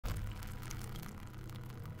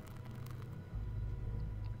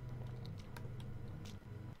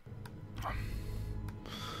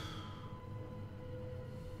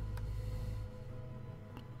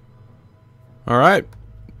Alright,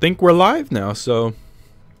 think we're live now, so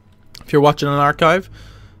if you're watching an archive,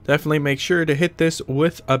 definitely make sure to hit this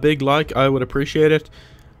with a big like. I would appreciate it.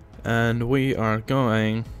 And we are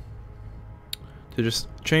going to just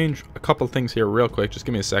change a couple things here real quick. Just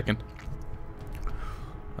give me a second.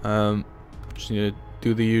 Just need to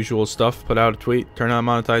do the usual stuff, put out a tweet, turn on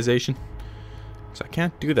monetization. So I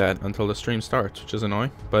can't do that until the stream starts, which is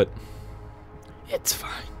annoying, but it's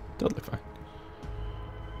fine. Totally fine.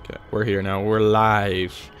 Okay, we're here now. We're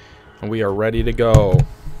live. And we are ready to go.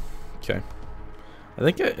 Okay. I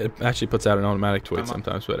think it actually puts out an automatic tweet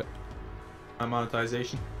sometimes with it.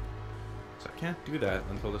 Monetization. So I can't do that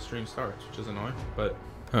until the stream starts, which is annoying, but...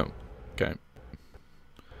 Oh, okay.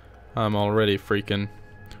 I'm already freaking...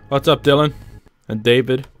 What's up, Dylan? And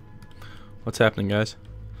David? What's happening, guys?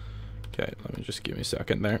 Okay, let me just give me a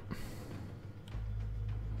second there.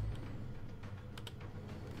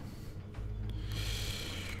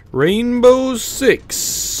 Rainbow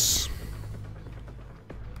Six.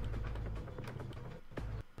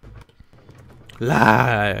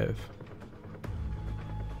 Live.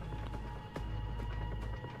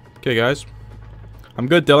 Okay, guys. I'm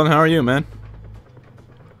good, Dylan. How are you, man?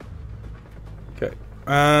 Okay.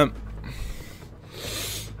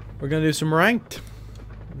 We're gonna do some ranked.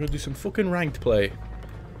 We're gonna do some fucking ranked play.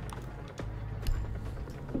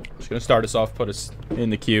 Just gonna start us off, put us in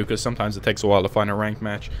the queue, because sometimes it takes a while to find a ranked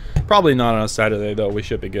match. Probably not on a Saturday, though. We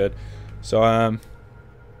should be good. So, yeah,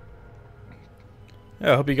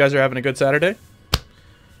 I hope you guys are having a good Saturday.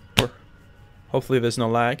 Or hopefully there's no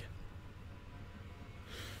lag.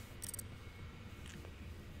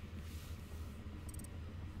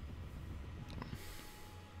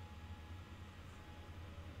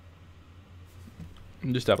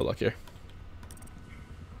 Just have a look here.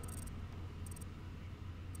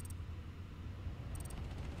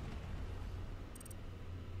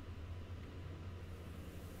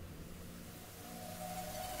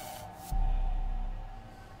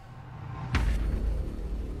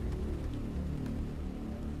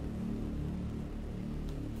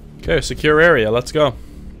 Okay, secure area. Let's go.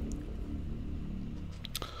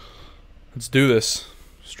 Let's do this.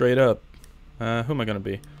 Straight up. Who am I gonna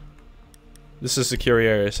be? This is secure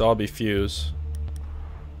area, so I'll be Fuse.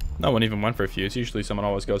 No one even went for Fuse. Usually someone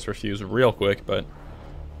always goes for Fuse real quick, but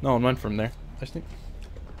no one went from there. I think.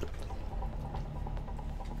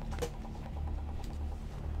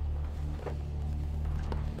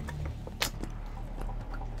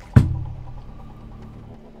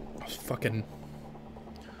 Fucking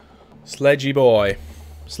Sledgy boy.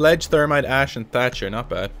 Sledge, Thermite, Ash, and Thatcher. Not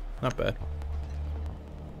bad. Not bad.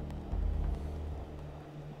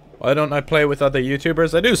 Why don't I play with other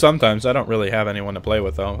YouTubers? I do sometimes. I don't really have anyone to play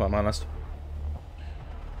with, though, if I'm honest.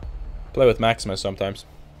 Play with Maximus sometimes.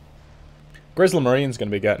 Grizzle Marine's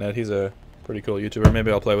gonna be getting it. He's a pretty cool YouTuber.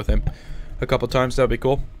 Maybe I'll play with him a couple times. That'd be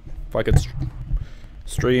cool. If I could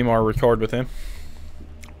stream or record with him.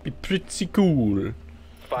 Be pretty cool.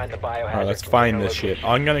 Alright, let's find this shit.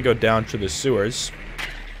 I'm gonna go down to the sewers.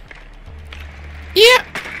 Yeah!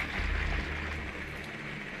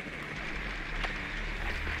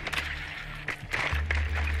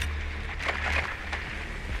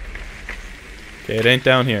 Okay, it ain't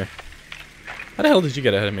down here. How the hell did you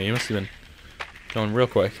get ahead of me? You must have been going real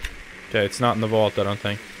quick. Okay, it's not in the vault, I don't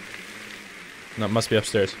think. No, it must be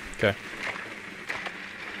upstairs. Okay.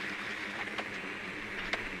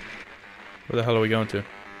 Where the hell are we going to? Okay,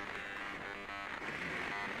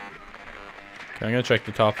 I'm gonna check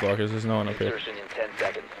the top floor because there's no one up here.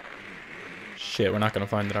 Shit, we're not gonna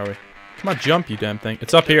find it, are we? Come on, jump, you damn thing.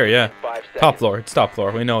 It's up here, yeah. Top floor. It's top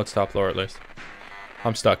floor. We know it's top floor at least.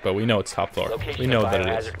 I'm stuck, but we know it's top floor. We know that it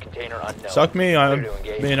is. Suck me,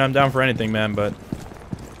 I'm down for anything, man, but...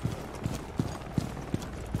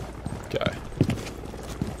 Okay.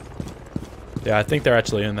 Yeah, I think they're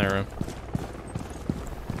actually in their room.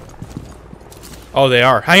 Oh, they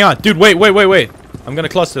are. Hang on, dude, wait. I'm gonna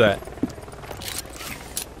cluster that.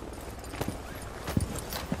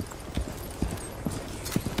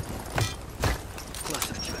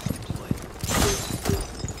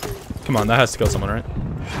 Come on, that has to kill someone, right?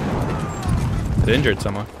 It injured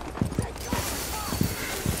someone.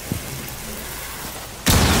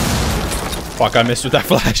 Fuck, I missed with that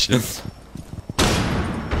flash.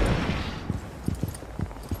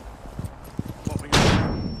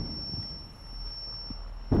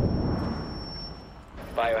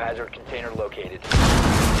 Biohazard container located.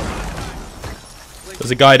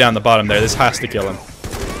 There's a guy down the bottom there. This has to kill him.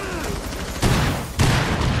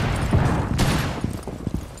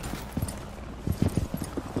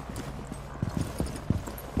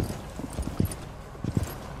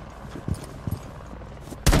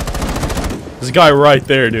 There's a a guy right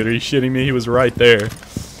there, dude. Are you shitting me? He was right there.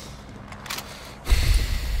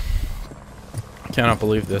 I cannot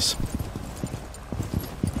believe this.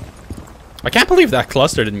 I can't believe that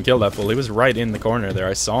cluster didn't kill that fool. He was right in the corner there.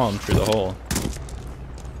 I saw him through the hole.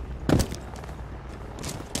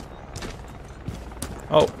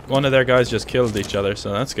 Oh, one of their guys just killed each other,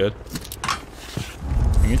 so that's good.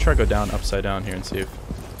 I'm gonna try to go down upside down here and see if...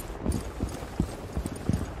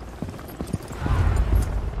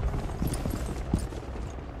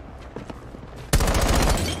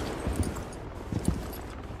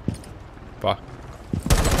 Fuck.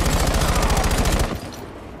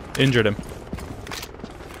 Injured him.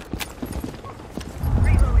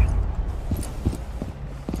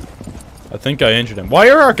 I think I injured him. Why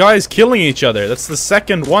are our guys killing each other? That's the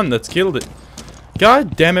second one that's killed it.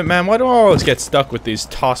 God damn it, man. Why do I always get stuck with these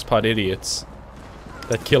tosspot idiots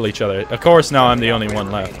that kill each other? Of course, now I'm the only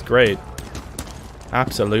one left. Great.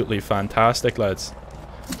 Absolutely fantastic, lads.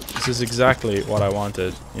 This is exactly what I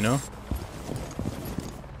wanted, you know?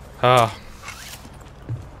 Ah.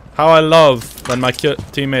 How I love when my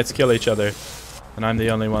teammates kill each other and I'm the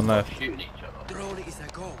only one left.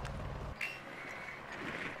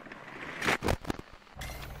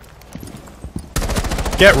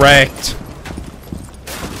 Get wrecked.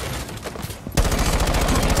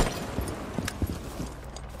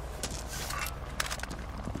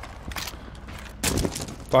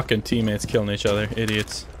 Fucking teammates killing each other,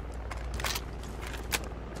 idiots.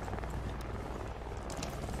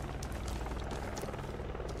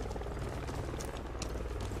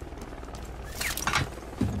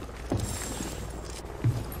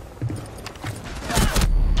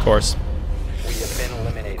 Of course.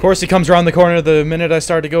 Of course he comes around the corner the minute I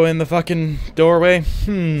start to go in the fucking doorway.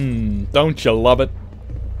 Don't you love it?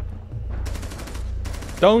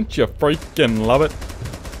 Don't you freaking love it?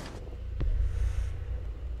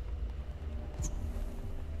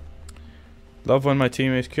 Love when my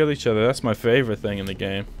teammates kill each other. That's my favorite thing in the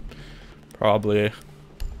game. Probably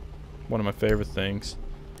one of my favorite things.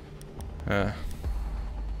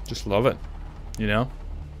 Just love it, you know?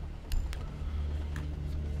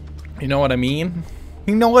 You know what I mean?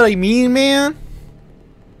 You know what I mean, man?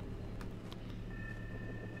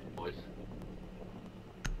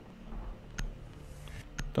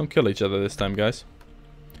 Don't kill each other this time, guys.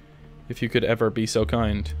 If you could ever be so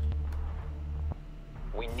kind.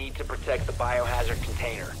 We need to protect the biohazard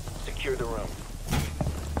container. Secure the room.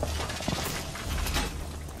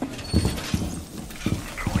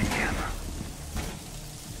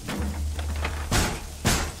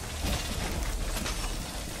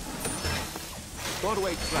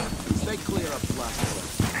 Broadway trap. Stay clear of the last one.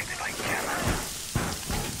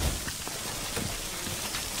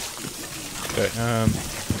 Okay,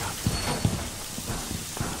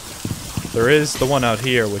 there is the one out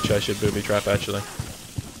here which I should booby trap actually.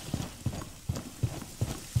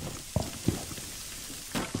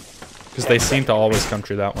 Because they seem to always come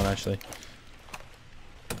through that one actually.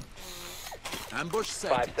 Ambush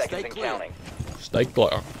set. 5 seconds Stay and clear. counting. Stay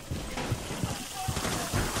clear.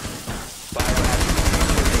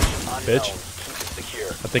 Bitch.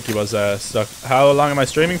 I think he was stuck. How long am I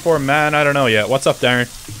streaming for? Man, I don't know yet. What's up, Darren?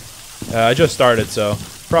 I just started, so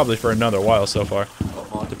probably for another while so far,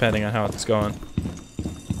 depending on how it's going.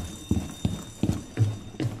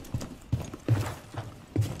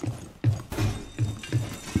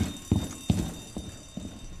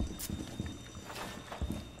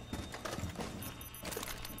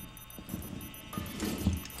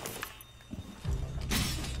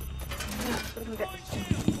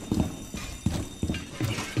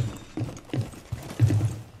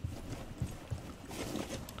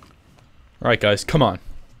 Alright guys, come on.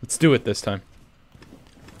 Let's do it this time.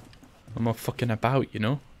 I'm not fucking about, you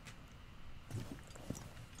know?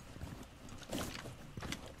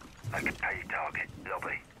 I can pay target,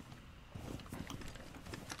 lobby.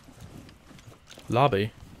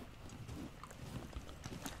 Lobby?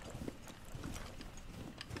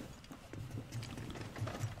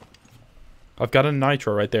 I've got a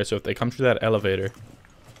nitro right there, so if they come through that elevator,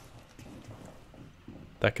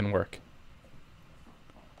 that can work.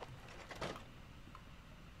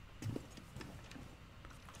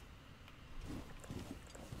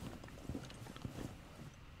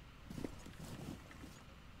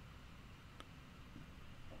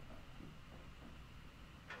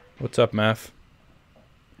 What's up, Math?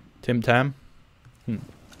 Tim Tam?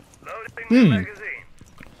 Magazine.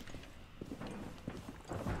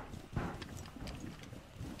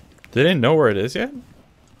 They didn't know where it is yet?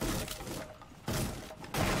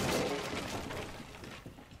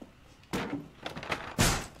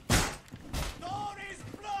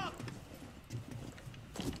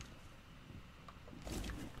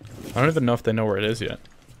 I don't even know if they know where it is yet.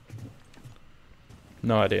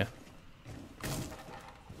 No idea.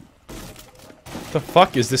 What the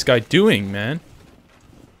fuck is this guy doing, man?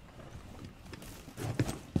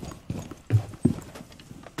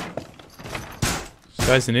 This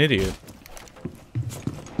guy's an idiot.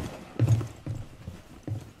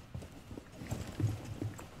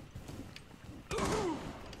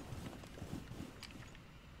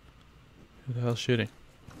 Who the hell's shooting?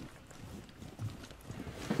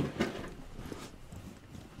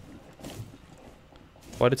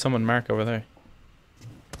 Why did someone mark over there?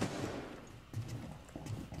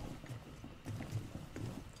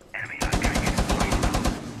 Enemy located.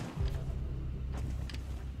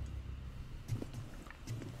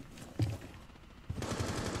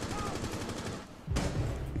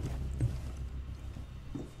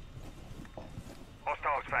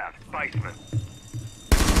 Hostiles found. Basement.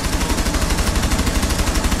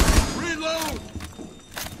 Reload!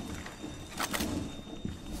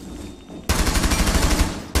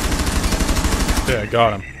 Yeah, I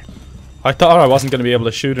got him. I thought I wasn't going to be able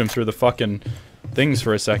to shoot him through the fucking things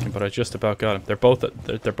for a second, but I just about got him. They're both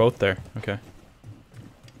there. Okay.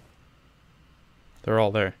 They're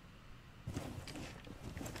all there.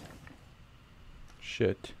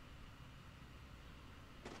 Shit.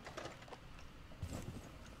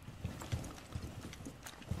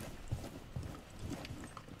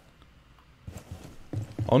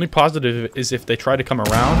 Only positive is if they try to come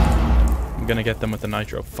around, I'm gonna get them with the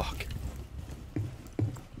nitro. Fuck.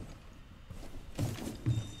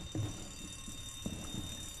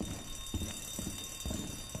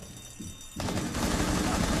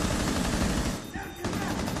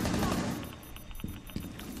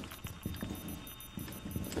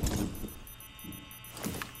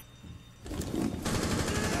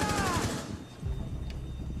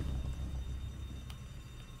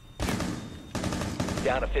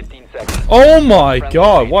 Down to 15 seconds. Oh my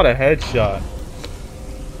god, what a headshot.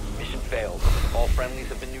 Mission failed. All friendlies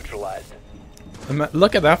have been neutralized.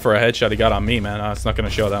 Look at that for a headshot he got on me, man. It's not going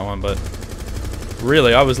to show that one, but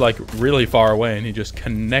really, I was like really far away and he just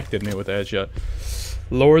connected me with a headshot.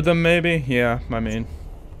 Lowered them maybe? Yeah, I mean,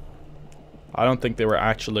 I don't think they were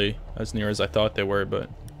actually as near as I thought they were, but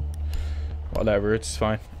whatever, it's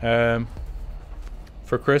fine.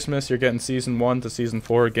 For Christmas, you're getting Season 1 to Season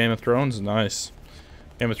 4 of Game of Thrones. Nice.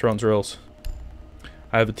 Game of Thrones rules.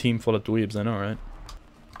 I have a team full of dweebs, I know, right?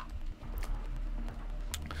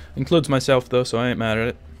 Includes myself, though, so I ain't mad at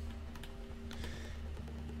it.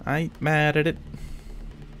 I ain't mad at it.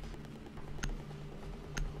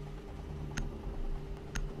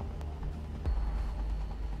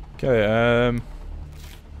 Okay,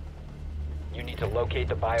 You need to locate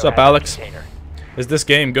the biohazard what's up, Alex? container. Is this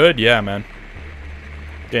game good? Yeah, man.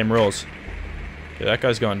 Game rules. Okay, that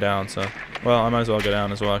guy's going down, so... Well, I might as well go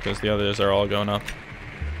down as well, because the others are all going up.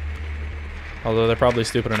 Although they're probably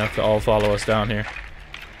stupid enough to all follow us down here.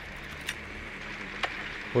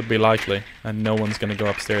 Would be likely, and no one's going to go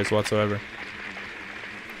upstairs whatsoever.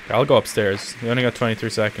 Okay, I'll go upstairs. We only got 23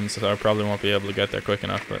 seconds, so I probably won't be able to get there quick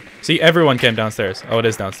enough, but... See, everyone came downstairs. Oh, it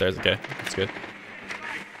is downstairs, okay. That's good.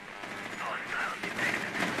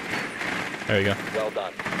 There you go. Well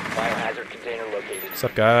done. Biohazard container located. What's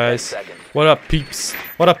up, guys? 10 seconds. What up, peeps?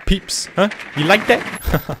 What up, peeps? Huh? You like that?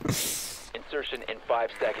 Insertion in 5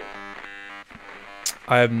 seconds.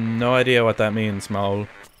 I have no idea what that means, Maul.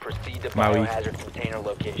 Proceed to Maui. biohazard container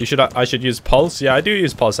location. You should. I should use pulse. Yeah, I do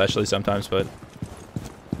use pulse actually sometimes, but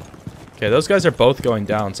okay, those guys are both going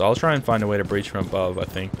down, so I'll try and find a way to breach from above. I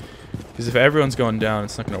think because if everyone's going down,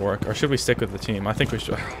 it's not going to work. Or should we stick with the team? I think we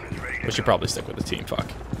should. We should probably stick with the team. Fuck.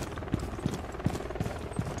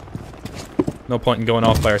 No point in going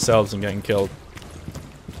off by ourselves and getting killed.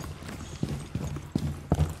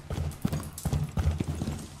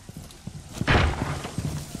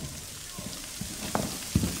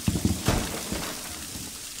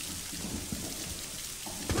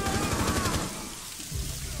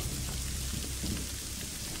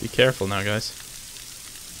 Be careful now, guys.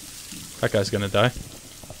 That guy's gonna die.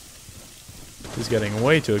 He's getting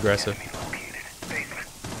way too aggressive.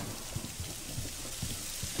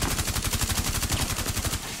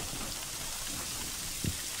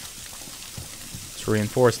 It's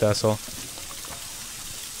reinforced, asshole.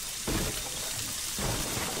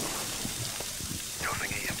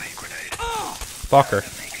 Fucker.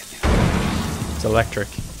 It's electric.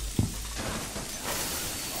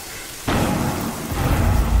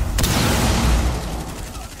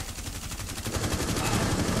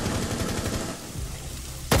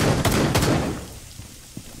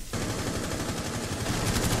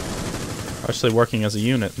 Actually working as a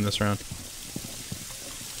unit in this round.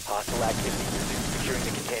 Hostile activity. Securing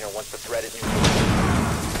the container once the threat is neutralized.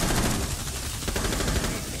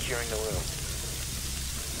 Securing the room.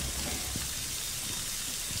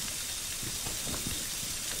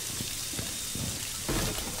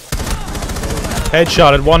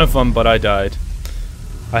 Headshotted one of them, but I died.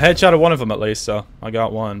 I headshotted one of them at least, so I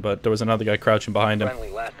got one, but there was another guy crouching behind him.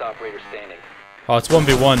 Friendly, last operator standing. Oh, it's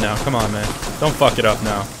 1v1 now. Come on, man. Don't fuck it up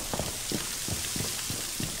now.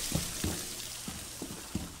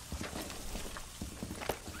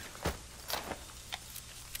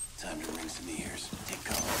 Time to ring some ears. Take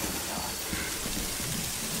cover.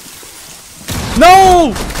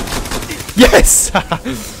 No! Yes!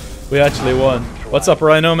 We actually won. What's up,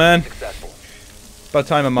 Rhino, man? Successful. About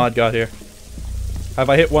time a mod got here. Have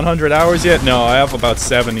I hit 100 hours yet? No, I have about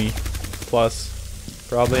 70 plus,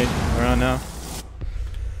 probably around now.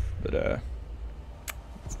 But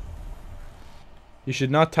you should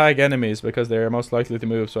not tag enemies because they are most likely to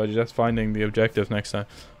move. So I just finding the objective next time.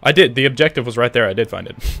 I did. The objective was right there. I did find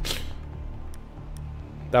it.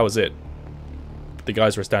 That was it. The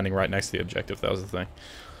guys were standing right next to the objective. That was the thing.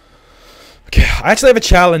 Okay, I actually have a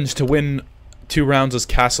challenge to win 2 rounds as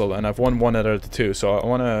Castle, and I've won 1 out of the 2, so I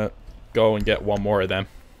want to go and get 1 more of them.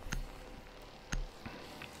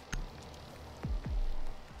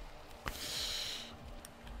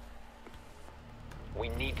 We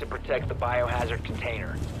need to protect the biohazard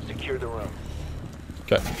container. Secure the room.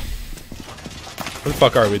 Okay. Where the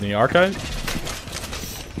fuck are we? In the archive?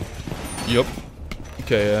 Yup.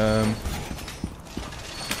 Okay,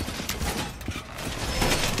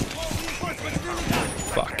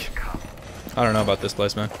 fuck. I don't know about this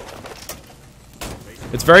place, man.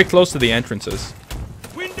 It's very close to the entrances.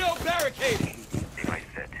 Window barricaded. Device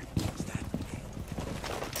set.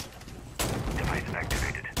 Device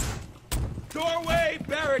activated. Doorway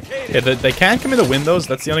barricaded. Yeah, they can't come in the windows.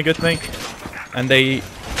 That's the only good thing. And they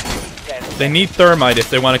need thermite if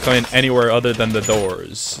they want to come in anywhere other than the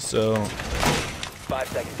doors. So 5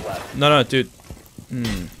 seconds left. no, dude.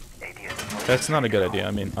 That's not a good idea.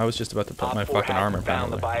 I mean, I was just about to put my Op 4 fucking armor hasn't panel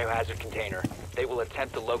found the there. biohazard container. They will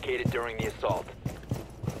attempt to locate it during the assault.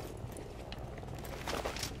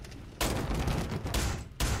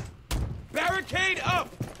 Barricade up.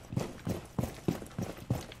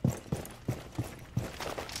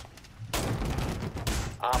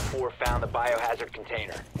 Op 4 found the biohazard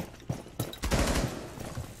container.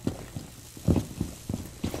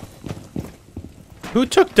 Who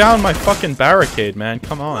took down my fucking barricade, man?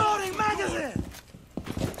 Come on. Loading magazine.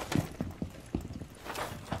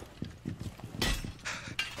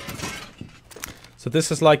 So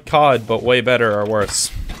this is like COD, but way better or worse.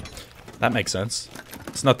 That makes sense.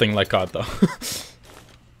 It's nothing like COD, though.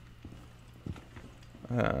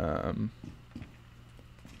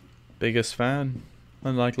 Biggest fan?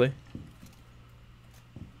 Unlikely.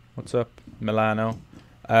 What's up, Milano?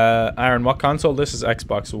 Aaron, what console? This is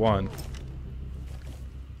Xbox One.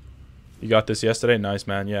 You got this yesterday? Nice,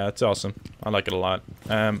 man. Yeah, it's awesome. I like it a lot.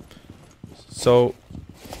 So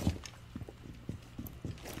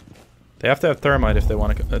they have to have thermite if they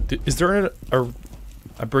want to. Is there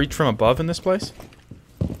a breach from above in this place?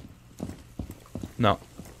 No,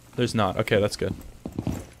 there's not. Okay, that's good.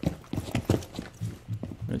 I'm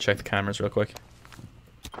gonna check the cameras real quick.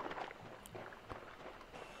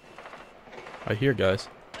 I hear guys.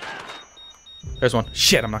 There's one.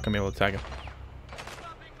 Shit, I'm not gonna be able to tag him.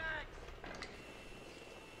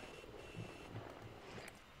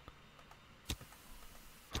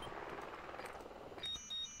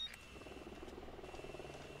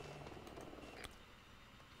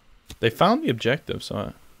 They found the objective, so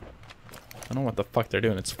I don't know what the fuck they're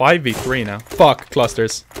doing. It's 5v3 now. Fuck,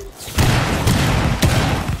 clusters.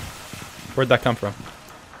 Where'd that come from?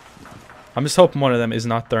 I'm just hoping one of them is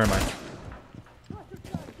not thermite.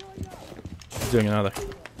 He's doing another.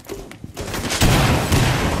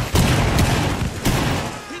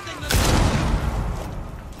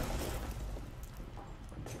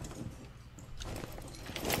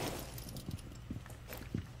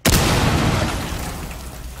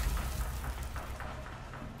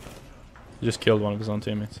 He just killed one of his own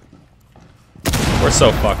teammates. We're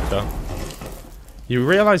so fucked, though. You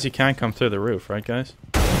realize you can't come through the roof, right, guys?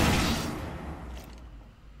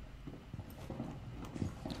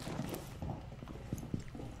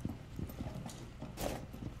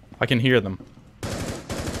 I can hear them.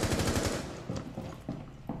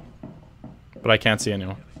 But I can't see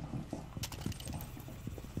anyone.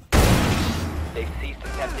 They've ceased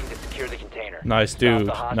attempting to secure the container. Nice, Stop dude.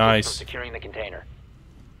 the hostiles Nice. from securing the container.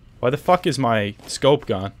 Why the fuck is my scope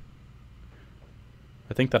gone?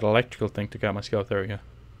 I think that electrical thing took out my scope. There we go.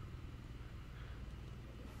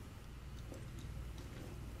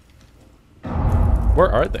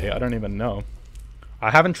 Where are they? I don't even know.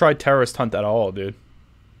 I haven't tried Terrorist Hunt at all, dude.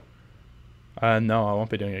 No, I won't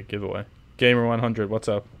be doing a giveaway. Gamer100, what's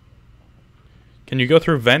up? Can you go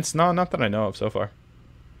through vents? No, not that I know of so far.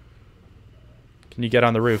 Can you get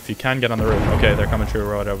on the roof? You can get on the roof. Okay, they're coming through a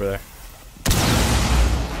road over there.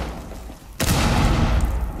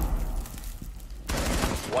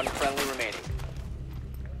 One friendly remaining.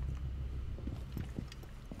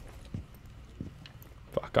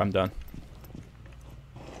 Fuck, I'm done.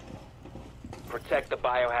 Protect the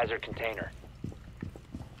biohazard container.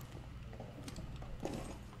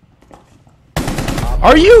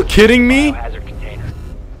 Are you kidding me? Biohazard container.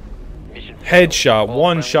 Mission failed. Headshot, All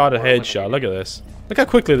one friendly shot of were headshot. eliminated. Look at this. Look how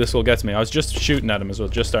quickly this will gets me. I was just shooting at him as well,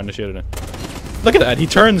 just starting to shoot at him. Look at that. He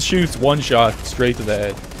turns, shoots, one shot straight to the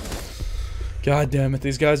head. God damn it,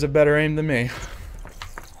 these guys have better aim than me.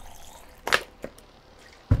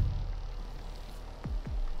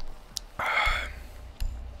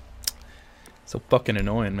 So fucking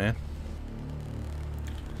annoying, man.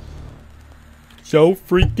 So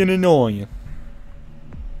freaking annoying.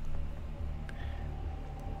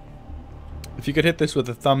 If you could hit this with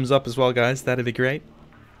a thumbs up as well, guys, that'd be great.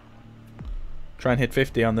 Try and hit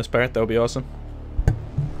 50 on this part, that would be awesome.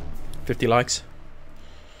 50 likes.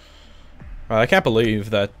 I can't believe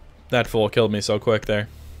that that fool killed me so quick there.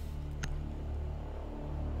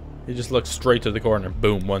 He just looked straight to the corner.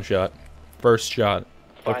 Boom, one shot. First shot.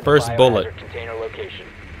 The Find first biohazard bullet container location.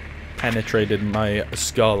 penetrated my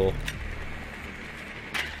skull.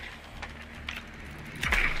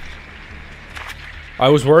 I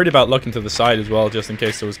was worried about looking to the side as well, just in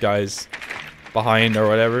case there was guys behind or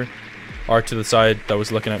whatever. Or to the side that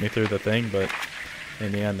was looking at me through the thing, but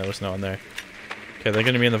in the end there was no one there. Okay, they're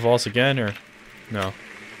going to be in the vaults again, or... No.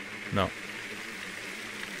 No.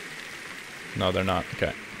 No, they're not.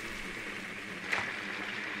 Okay.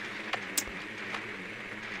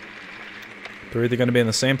 They're either going to be in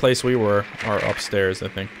the same place we were, or upstairs, I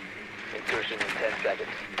think. Insertion in 10 seconds.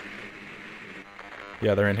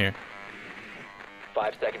 Yeah, they're in here.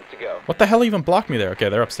 5 seconds to go. What the hell even blocked me there? Okay,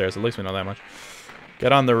 they're upstairs. At least we know that much.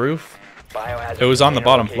 Get on the roof. Biohazard It was on the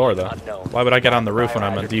container bottom floor, though. location unknown. Why would I get on the roof when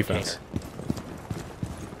I'm on Biohazard defense? container.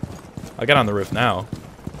 I'll get on the roof now.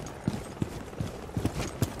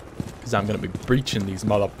 Because I'm going to be breaching these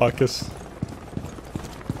motherfuckers.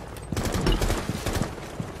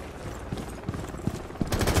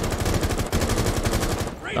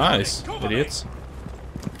 Nice, idiots.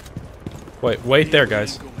 Wait there,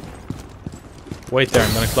 guys. Wait there,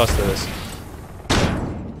 I'm going to cluster this.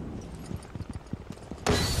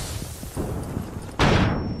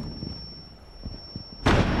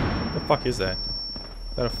 What the fuck is that?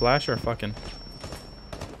 Is that a flash or a fucking...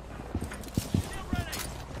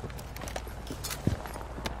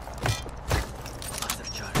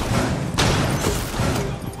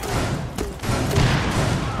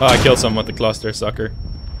 Oh, I killed someone with the cluster, sucker.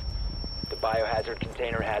 The biohazard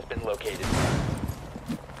container has been located.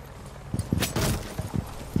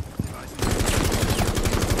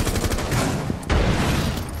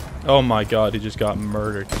 Oh my god, he just got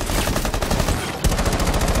murdered.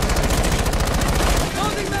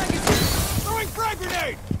 Loading magazine! Throwing frag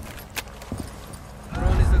grenade!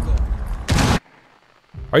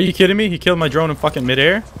 Are you kidding me? He killed my drone in fucking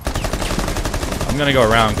midair? I'm gonna go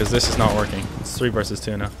around because this is not working. It's 3 versus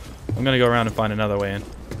 2 now. I'm gonna go around and find another way in. Op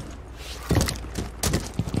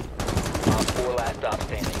 4 last stop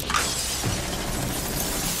standing.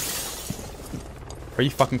 Are you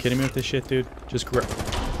fucking kidding me with this shit, dude? Just grab.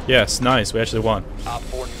 Yes, nice. We actually won. Op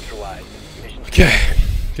 4 neutralized. Mission Okay.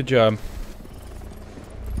 Good job.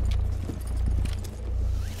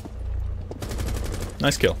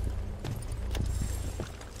 Nice kill.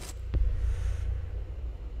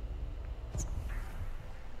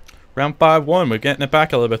 Round 5-1. We're getting it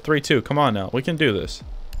back a little bit. 3-2. Come on now. We can do this.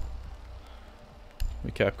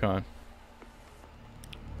 We Capcom.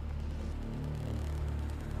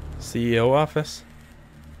 CEO office.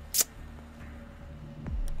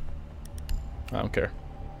 I don't care.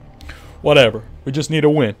 Whatever. We just need a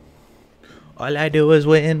win. All I do is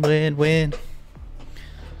win, win, win.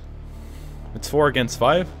 It's 4 against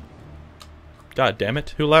 5? God damn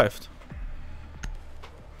it. Who left?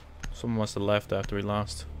 Someone must have left after we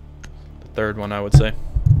lost. The third one, I would say.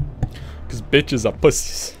 Because bitches are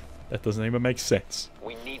pussies. That doesn't even make sense.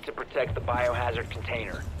 We need to protect the biohazard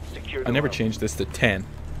container. Secure the I never room. changed this to 10.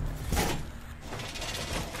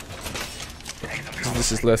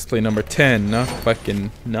 This is Let's Play number 10, not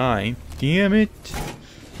fucking 9. Damn it.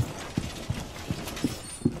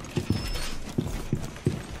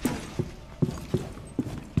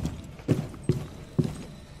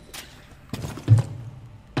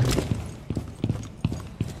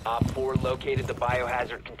 Op 4 located the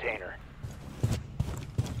biohazard container.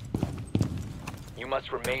 You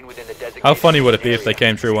must remain within the designated. How funny would it be if they area.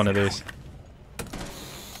 came through one of these?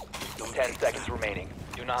 10 seconds remaining.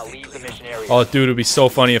 Do not leave the mission area. Oh, dude, it would be so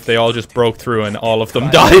funny if they all just broke through and all of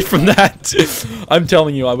them died from that. I'm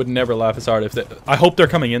telling you, I would never laugh as hard if they... I hope they're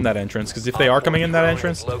coming in that entrance, because if they are coming in that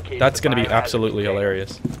entrance, that's going to be absolutely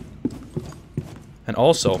hilarious. And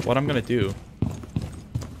also, what I'm going to do...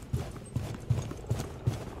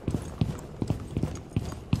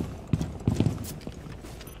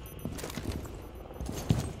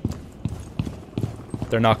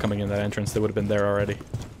 They're not coming in that entrance. They would have been there already.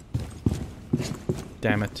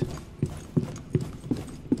 Damn it.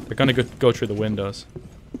 They're gonna go through the windows.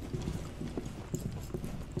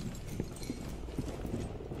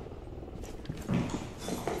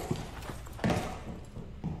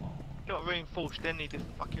 Not reinforced any of the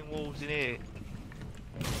fucking walls in here.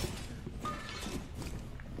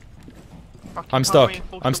 Fucking I'm can't stuck.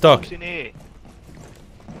 reinforce I'm the stuck. walls in here.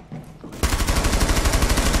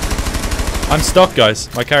 I'm stuck,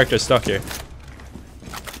 guys. My character's stuck here.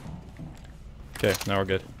 Okay, now we're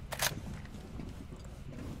good.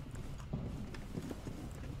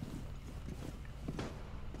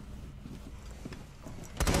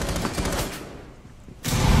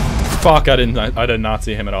 Fuck, I did not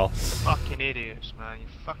see him at all. Fucking idiots, man. You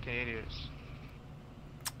fucking idiots.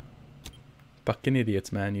 Fucking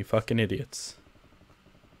idiots, man. You fucking idiots.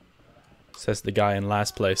 Says the guy in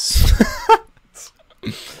last place.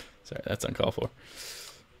 Sorry, that's uncalled for.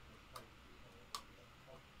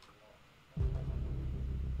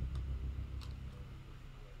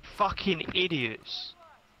 Fucking idiots.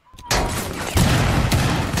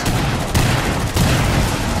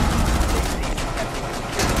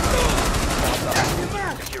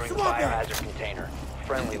 Securing the biohazard container.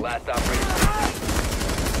 Friendly, last operator.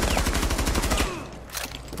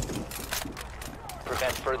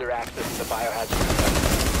 Prevent further access to the biohazard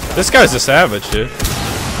container. This guy's a savage, dude.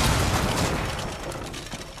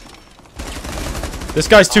 This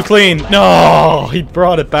guy's too clean. No, he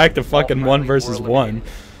brought it back to fucking 1 versus 1.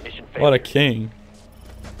 What a king.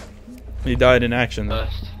 He died in action though.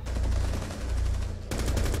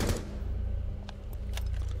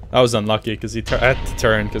 That was unlucky because he had to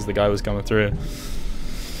turn because the guy was coming through.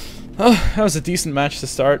 Oh, that was a decent match to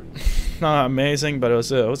start. Not amazing, but it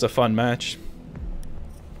was a fun match.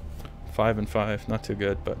 5 and 5, not too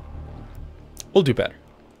good, but we'll do better.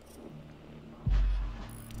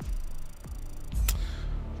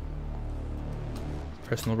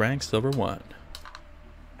 Personal rank silver 1.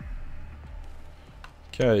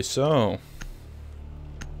 Okay, so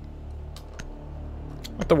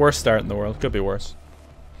not the worst start in the world. Could be worse.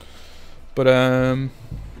 But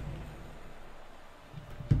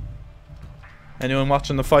anyone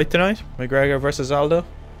watching the fight tonight? McGregor versus Aldo?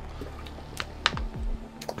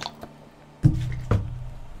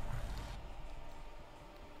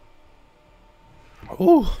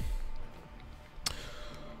 Ooh.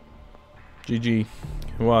 GG.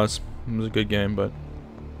 It was a good game, but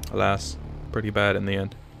alas, pretty bad in the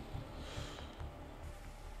end.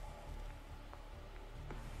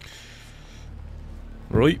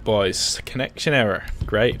 Right, boys. Connection error.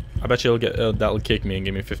 Great. I bet you'll get that'll kick me and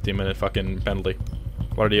give me a 15-minute fucking penalty.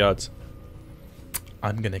 What are the odds?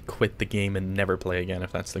 I'm gonna quit the game and never play again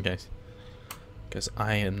if that's the case. Because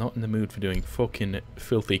I am not in the mood for doing fucking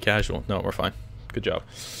filthy casual. No, we're fine. Good job.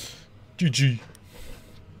 GG.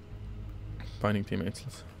 Finding teammates.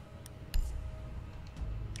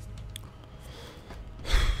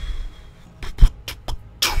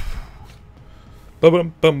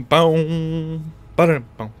 Bum bum bum. Bum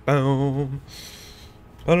bum bum.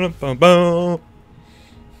 Bum bum bum.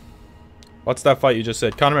 What's that fight you just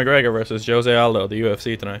said? Conor McGregor versus Jose Aldo, the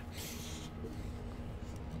UFC tonight.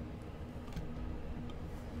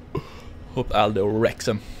 Hope Aldo wrecks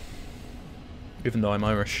him. Even though I'm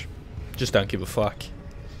Irish. Just don't give a fuck.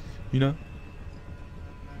 You know?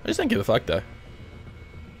 I just don't give a fuck though.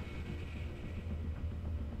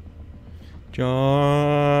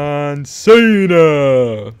 John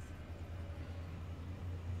Cena!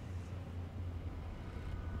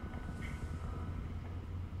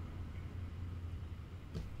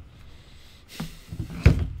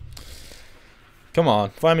 Come on,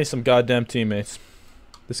 find me some goddamn teammates.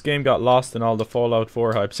 This game got lost in all the Fallout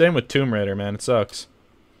 4 hype. Same with Tomb Raider, man. It sucks.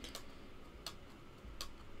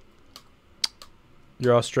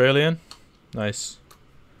 You're Australian? Nice.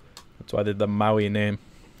 That's why I did the Maui name.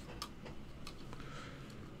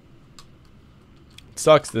 It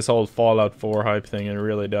sucks, this whole Fallout 4 hype thing. It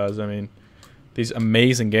really does. I mean, these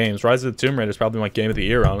amazing games. Rise of the Tomb Raider is probably my game of the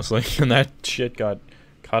year, honestly. And that shit got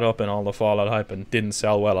caught up in all the Fallout hype and didn't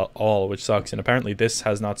sell well at all, which sucks. And apparently this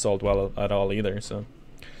has not sold well at all either, so...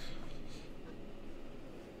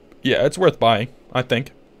 Yeah, it's worth buying, I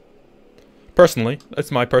think. Personally,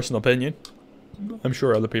 that's my personal opinion. I'm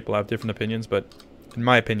sure other people have different opinions, but in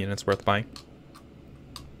my opinion, it's worth buying.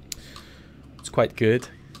 It's quite good.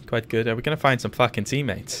 Quite good. Are we gonna find some fucking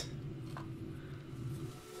teammates?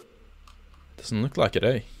 Doesn't look like it,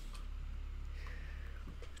 eh?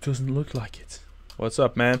 Doesn't look like it. What's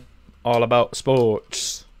up, man? All about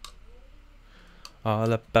sports.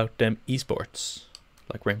 All about them esports.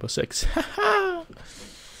 Like Rainbow Six. Haha!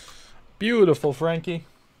 Beautiful, Frankie.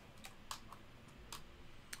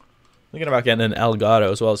 Thinking about getting an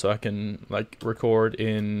Elgato as well, so I can like record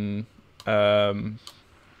in so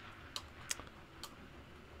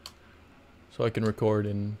I can record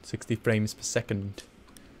in 60 frames per second.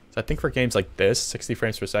 So I think for games like this, 60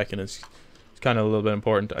 frames per second is kind of a little bit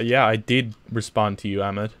important. Yeah, I did respond to you,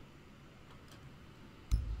 Ahmed.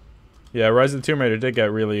 Yeah, Rise of the Tomb Raider did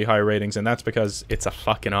get really high ratings, and that's because it's a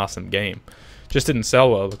fucking awesome game. Just didn't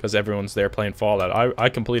sell well because everyone's there playing Fallout. I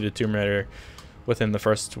completed Tomb Raider within the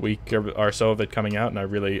first week or so of it coming out, and I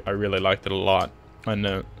really liked it a lot. And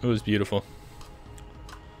it was beautiful.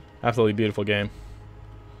 Absolutely beautiful game.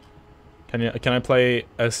 Can I play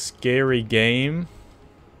a scary game?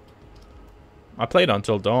 I played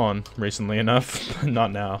Until Dawn recently enough, but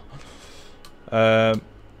not now.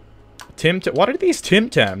 What are these Tim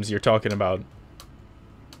Tams you're talking about?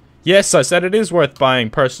 Yes, I said it is worth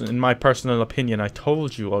buying. In my personal opinion, I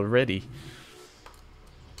told you already.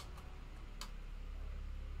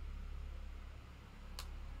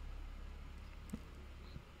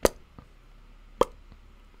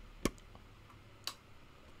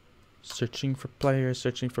 Searching for player,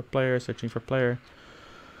 searching for player, searching for player.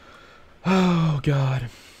 Oh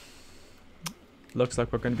god. Looks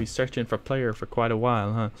like we're going to be searching for player for quite a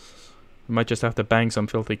while, huh? We might just have to bang some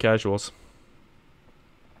filthy casuals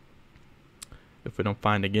if we don't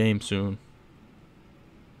find a game soon.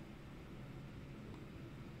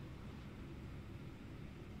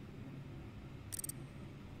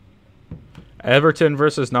 Everton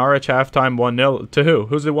versus Norwich, halftime 1-0. To who?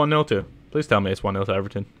 Who's it 1-0 to? Please tell me it's 1-0 to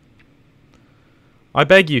Everton. I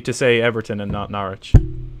beg you to say Everton and not Norwich.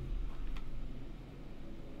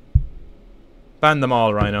 Ban them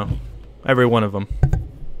all, Rhino. Every one of them.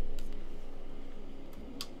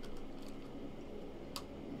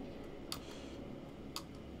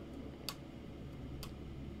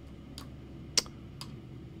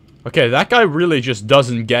 Okay, that guy really just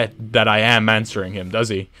doesn't get that I am answering him, does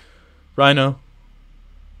he? Rhino,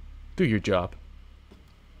 do your job.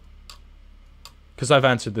 Because I've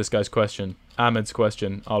answered this guy's question, Ahmed's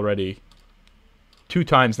question, already 2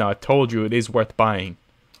 times now. I've told you it is worth buying.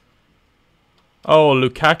 Oh,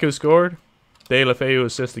 Lukaku scored. De La Feu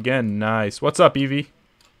assist again. Nice. What's up, Evie?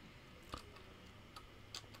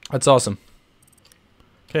 That's awesome.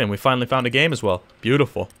 Okay, and we finally found a game as well.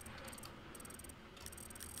 Beautiful.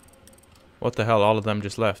 What the hell? All of them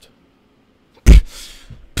just left. This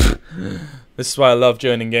is why I love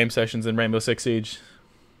joining game sessions in Rainbow Six Siege.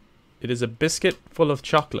 It is a biscuit full of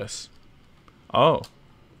chocolate. Oh,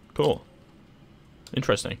 cool.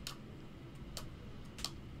 Interesting.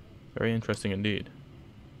 Very interesting indeed.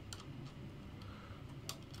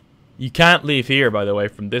 You can't leave here, by the way,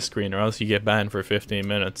 from this screen, or else you get banned for 15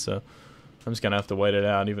 minutes. So I'm just gonna have to wait it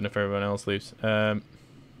out, even if everyone else leaves. I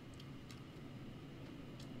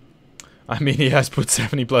mean, he has put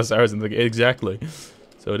 70+ hours in the game. Exactly.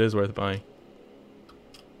 So it is worth buying.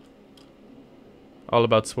 All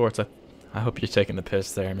about sports. I hope you're taking the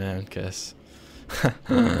piss there, man, because...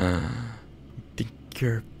 think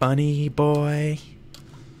you're funny, boy?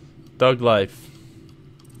 Dog life.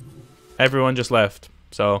 Everyone just left,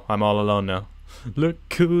 so I'm all alone now. Look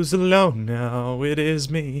who's alone now. It is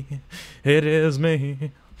me. It is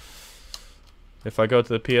me. If I go to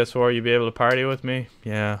the PS4, you'll be able to party with me?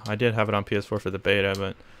 Yeah, I did have it on PS4 for the beta,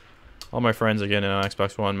 but all my friends are getting it on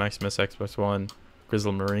Xbox One. Maximus Xbox One,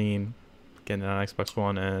 Grizzle Marine getting it on Xbox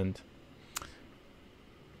One, and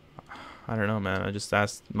I don't know, man. I just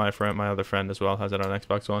asked my other friend as well, has it on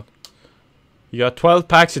Xbox One. You got 12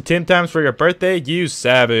 packs of Tim Tams for your birthday? You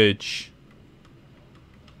savage.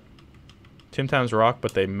 Tim Tams rock,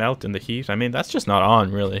 but they melt in the heat. I mean, that's just not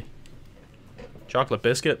on, really. Chocolate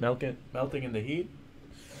biscuit melting in the heat?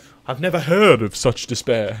 I've never heard of such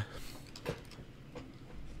despair.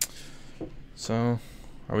 So,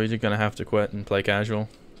 are we just gonna have to quit and play casual?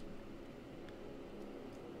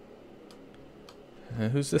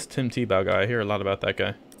 Who's this Tim Tebow guy? I hear a lot about that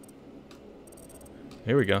guy.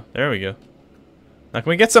 Here we go. There we go. Now, can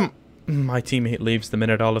we get some... My teammate leaves the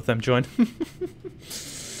minute all of them join.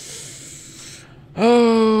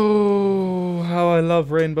 I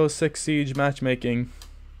love Rainbow Six Siege matchmaking.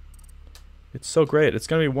 It's so great. It's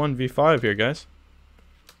gonna be 1v5 here, guys.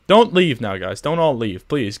 Don't leave now, guys. Don't all leave,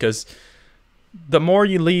 please, because the more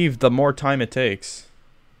you leave, the more time it takes.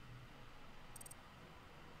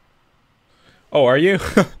 Oh, are you?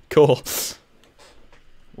 Cool.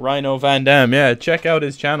 Rhino Van Dam. Yeah, check out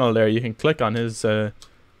his channel there. You can click on his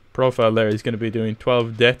profile there. He's going to be doing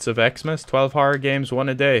 12 Deaths of Xmas, 12 horror games, 1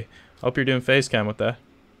 a day. Hope you're doing face cam with that.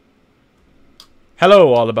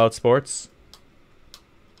 Hello, All About Sports.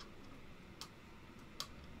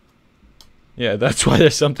 Yeah, that's why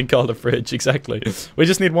there's something called a fridge. Exactly. We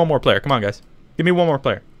just need one more player. Come on, guys. Give me one more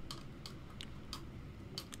player.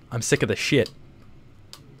 I'm sick of the shit.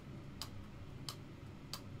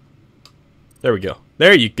 There we go.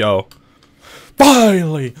 There you go.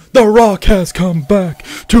 Finally, The Rock has come back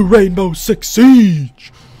to Rainbow Six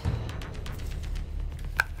Siege.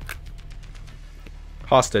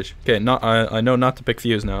 Hostage. Okay, I know not to pick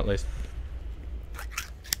Fuse now, at least.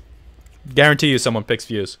 Guarantee you someone picks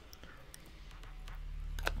Fuse.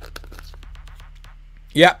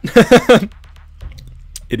 Yeah.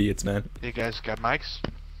 Idiots, man. You guys got mics?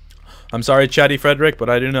 I'm sorry, Chatty Frederick, but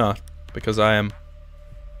I do not. Because I am...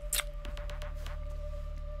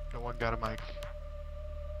 No one got a mic.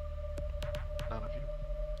 None of you.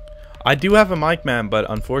 I do have a mic, man, but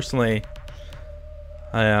unfortunately...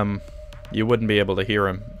 You wouldn't be able to hear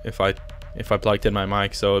him if I plugged in my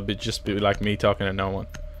mic, so it'd just be like me talking to no one.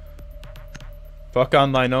 Fuck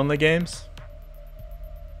online only games?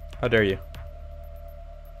 How dare you?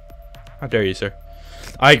 How dare you, sir?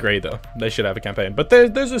 I agree, though. They should have a campaign. But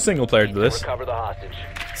there's a single player to this. Recover the hostage.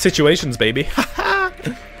 Situations, baby.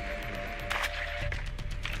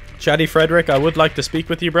 Chatty Frederick, I would like to speak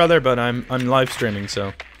with you, brother, but I'm live streaming,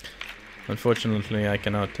 so unfortunately I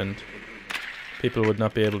cannot, and people would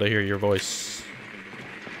not be able to hear your voice.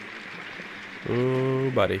 Ooh,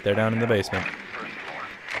 buddy, they're down in the basement.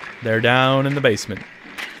 They're down in the basement.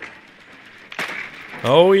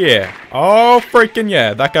 Oh yeah. Oh freaking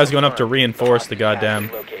yeah. That guy's going up to reinforce the goddamn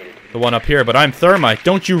the one up here, but I'm thermite.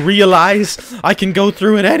 Don't you realize I can go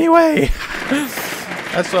through it anyway?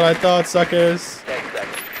 That's what I thought, suckers.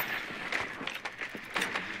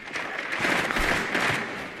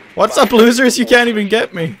 What's up, losers? You can't even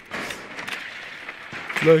get me.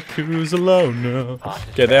 Look who's alone now.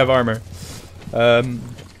 Okay, they have armor.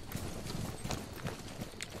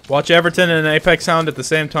 Watch Everton and Apex Hound at the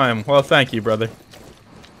same time. Well, thank you, brother.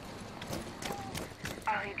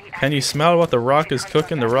 Can you smell what The Rock is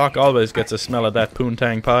cooking? The Rock always gets a smell of that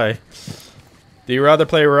poontang pie. Do you rather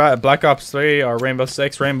play Black Ops 3 or Rainbow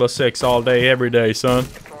Six? Rainbow Six all day, every day, son.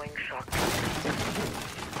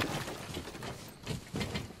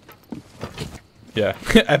 Yeah,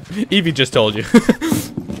 Evie just told you.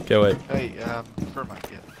 Okay, wait. Hey, for mic,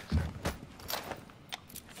 yeah.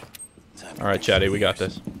 Alright, Chatty, we got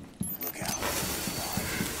this.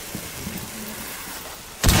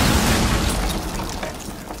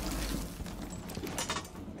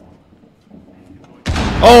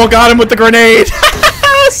 Oh, got him with the grenade!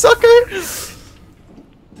 Sucker!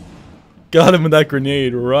 Got him with that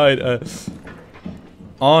grenade right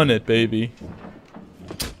on it, baby.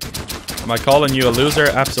 Am I calling you a loser?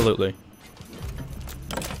 Absolutely.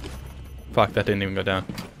 Fuck, that didn't even go down.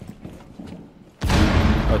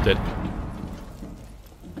 Oh, it did.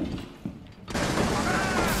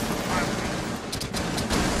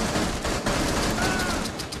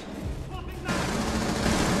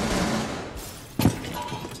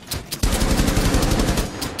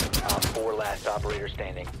 Four last operator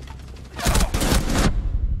standing.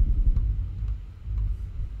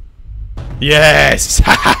 Yes!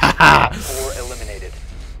 Four eliminated.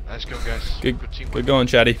 Let's go, guys. Good teamwork. going,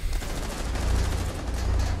 Chatty.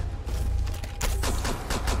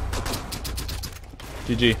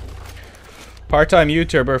 GG. Part-time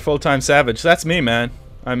YouTuber, full-time savage. That's me, man.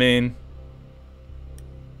 I mean,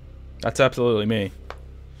 that's absolutely me.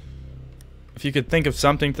 If you could think of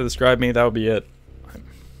something to describe me, that would be it.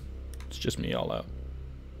 It's just me all out.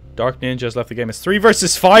 Dark Ninja's left the game. It's 3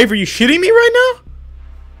 versus 5. Are you shitting me right now?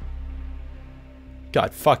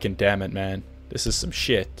 God fucking damn it, man. This is some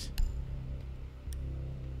shit.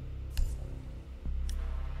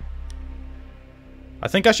 I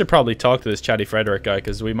think I should probably talk to this Chatty Frederick guy,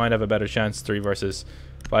 because we might have a better chance 3 versus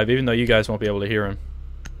 5, even though you guys won't be able to hear him.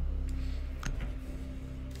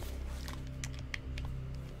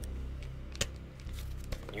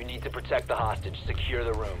 You need to protect the hostage. Secure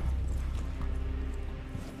the room.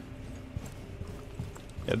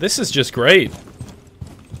 Yeah, this is just great.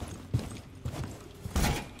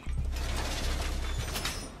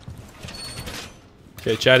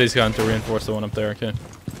 Okay, Chatty's gone to reinforce the one up there, okay.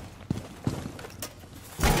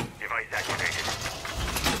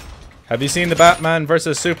 Have you seen the Batman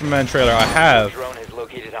versus Superman trailer? I have. Drone has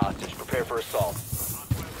located hostage. Prepare for assault.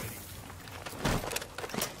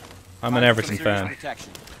 I'm an Everton fan.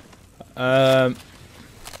 Protection. I'm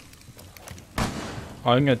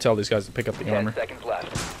gonna tell these guys to pick up the 10 armor. seconds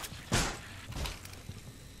left.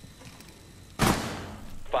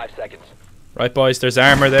 5 seconds. Right, boys, there's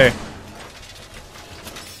armor there.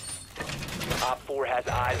 Op 4 has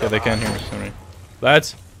eyes Yeah, on they the can hear hostage. me. Sorry.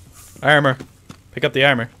 Lads, armor. Pick up the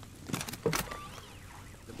armor.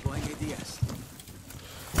 Deploying ADS.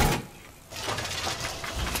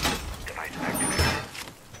 Device activated.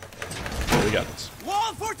 Yeah, we got this.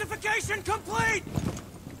 Wall fortification complete!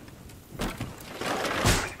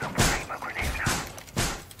 Smoke grenade now.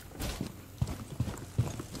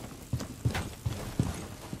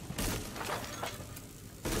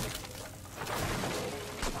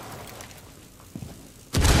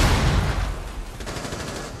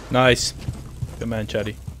 Nice. Good man,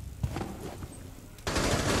 Chatty.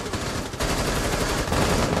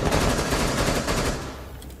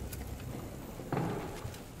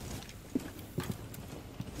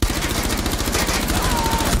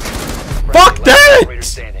 Fuck Operator that!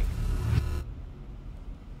 standing.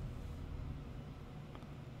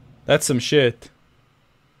 That's some shit.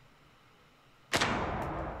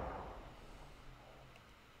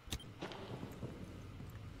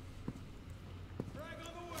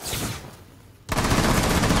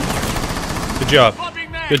 Good job.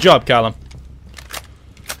 Good job, Callum.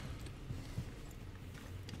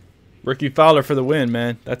 Ricky Fowler for the win,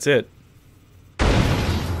 man. That's it.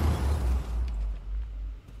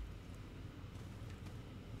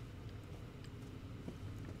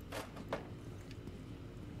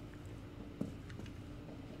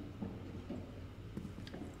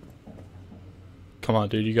 Come on,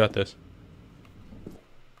 dude. You got this.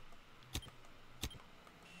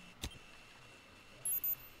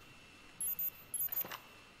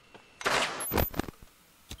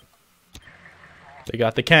 They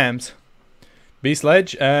got the cams. Beast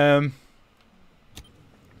Ledge. Good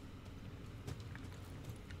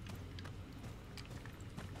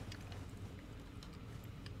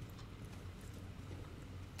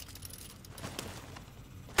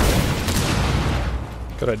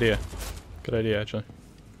idea. Good idea, actually.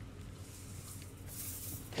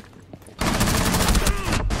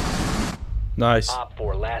 Nice. Op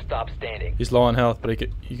 4, last stop standing. He's low on health, but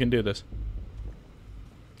he can do this.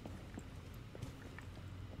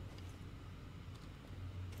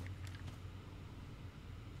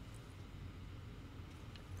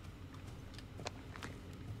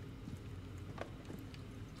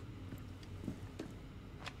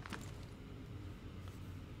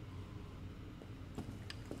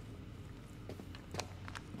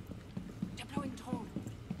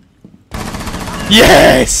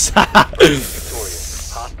 Yes!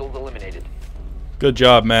 Victorious. Hostiles eliminated. Good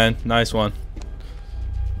job, man. Nice one.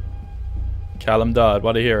 Callum Dodd,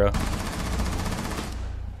 what a hero.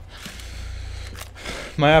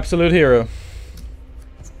 My absolute hero.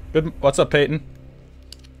 Good. What's up, Peyton?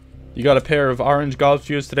 You got a pair of orange golf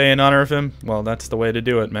shoes today in honor of him? Well, that's the way to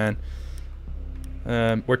do it, man.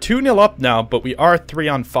 We're 2-0 up now, but we are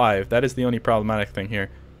 3-on-5. That is the only problematic thing here.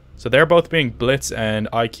 So they're both being Blitz and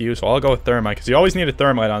IQ, so I'll go with Thermite, because you always need a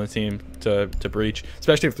Thermite on the team to breach.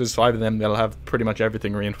 Especially if there's 5 of them, they'll have pretty much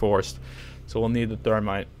everything reinforced. So we'll need the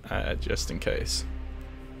Thermite just in case.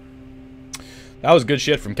 That was good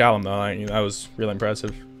shit from Callum, though. That was real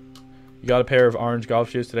impressive. You got a pair of orange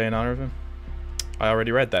golf shoes today in honor of him? I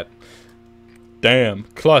already read that. Damn.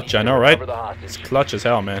 Clutch, I know, right? It's clutch as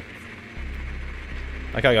hell, man.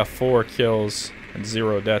 That guy got 4 kills and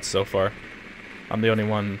 0 deaths so far. I'm the only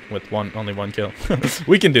one with only one kill.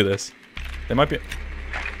 We can do this. They might be...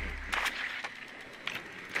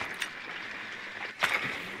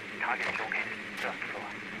 Target located. First floor.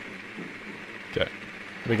 Okay.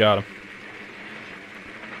 We got him.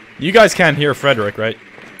 You guys can't hear Frederick, right?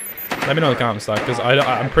 Let me know in the comments, because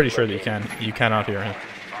I'm pretty sure that you can. You cannot hear him.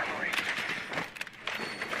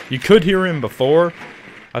 You could hear him before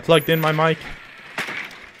I plugged in my mic.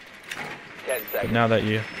 10 But seconds. now that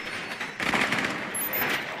you...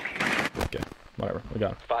 Okay, whatever. We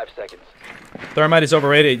got him. 5 seconds. Thermite is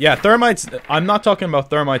overrated. Yeah, Thermite's... I'm not talking about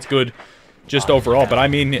Thermite's good just overall, but I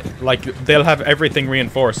mean, like, they'll have everything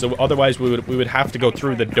reinforced. So otherwise, we would have to go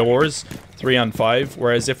through the doors 3-on-5.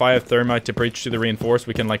 Whereas if I have Thermite to breach to the reinforced,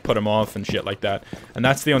 we can, like, put them off and shit like that. And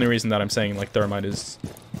that's the only reason that I'm saying, like, Thermite is...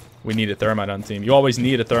 We need a Thermite on the team. You always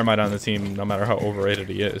need a Thermite on the team, no matter how overrated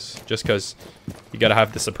he is. Just because you gotta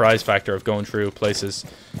have the surprise factor of going through places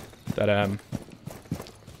that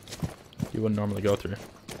you wouldn't normally go through.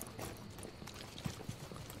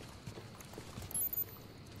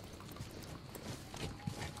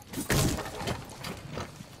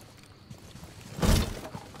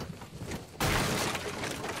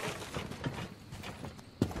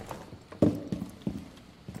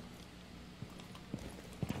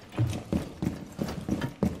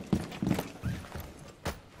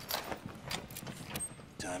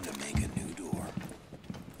 Time to make a new door.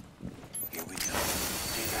 Here we go.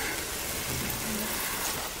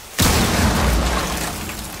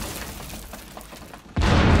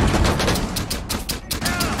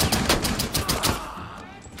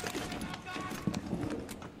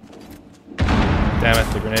 Damn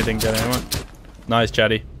it, the grenade didn't get anyone. Nice,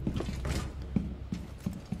 Chatty.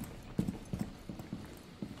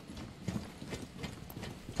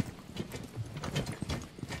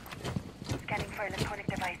 Scanning for electronic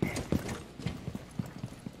devices.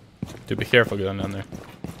 Dude, be careful going down there.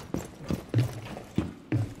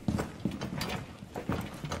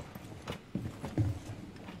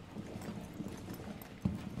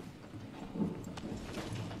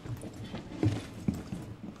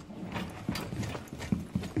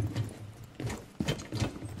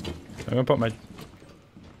 I'm gonna put my...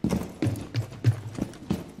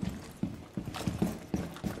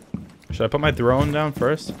 Should I put my drone down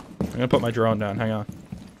first? I'm gonna put my drone down, hang on.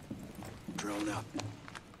 Drone up.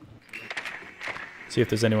 See if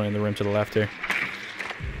there's anyone in the room to the left here.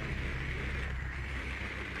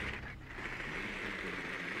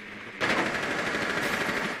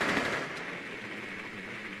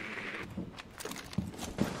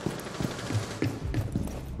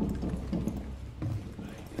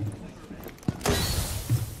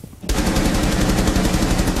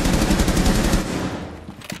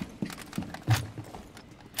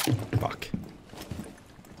 Fuck.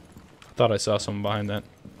 I thought I saw someone behind that.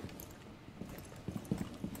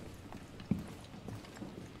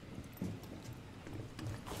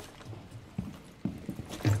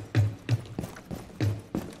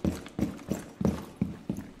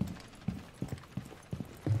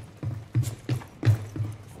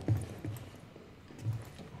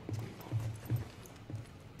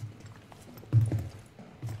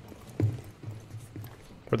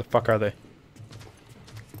 Where the fuck are they?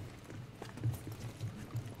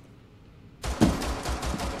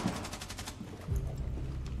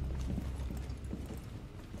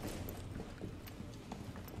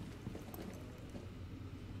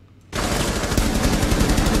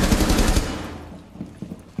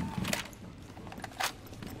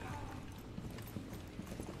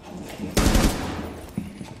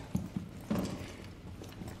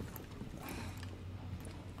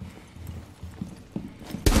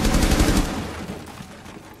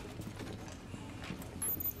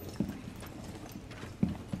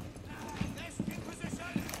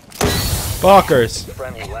 Fuckers!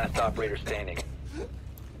 Friendly, last operator standing.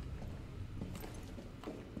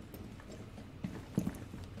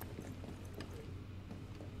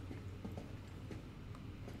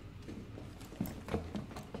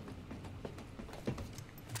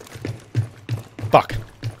 Fuck.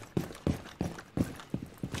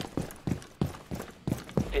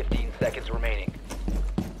 15 seconds remaining.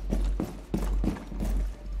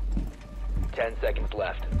 10 seconds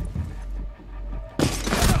left.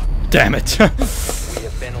 Damn it! We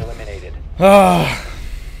have been eliminated. Ah,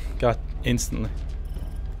 got instantly.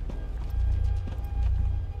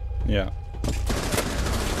 Yeah.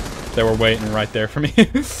 They were waiting right there for me.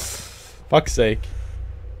 Fuck's sake.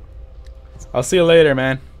 I'll see you later,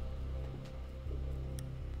 man.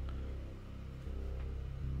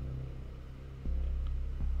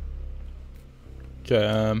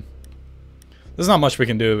 Okay, there's not much we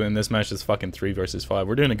can do in this match. It's fucking 3 versus 5.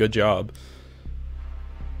 We're doing a good job.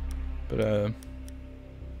 But, I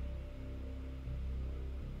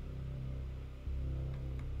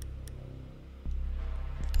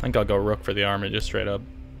think I'll go Rook for the armor, just straight up.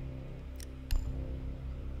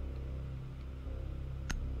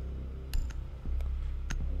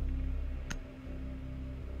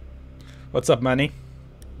 What's up, Manny?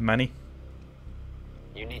 Manny?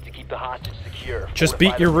 You need to keep the hostage secure. Just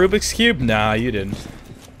beat your Rubik's Cube? Nah, you didn't.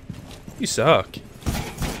 You suck. Time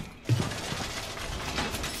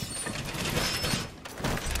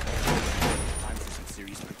for some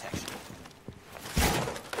serious protection.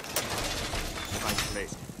 Device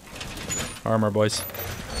placed. Armor, boys.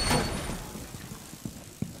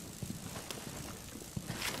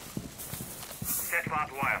 Set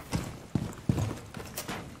barbed wire.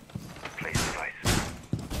 Place device.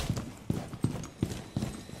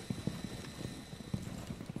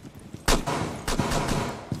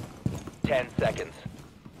 Ten seconds.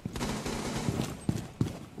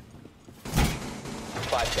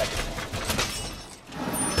 5 seconds.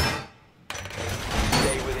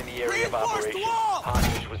 Stay within the area of Reinforce the operation. wall!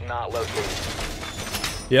 Hostage was not located.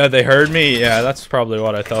 Yeah, they heard me. Yeah, that's probably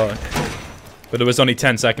what I thought. But there was only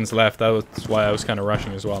 10 seconds left. That was why I was kind of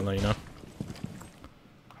rushing as well, now, you know.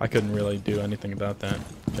 I couldn't really do anything about that.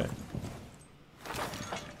 Okay.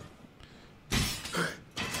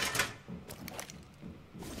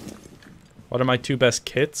 What are my 2 best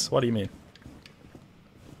kits? What do you mean?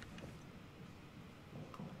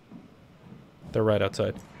 They're right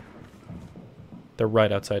outside. They're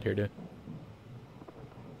right outside here, dude.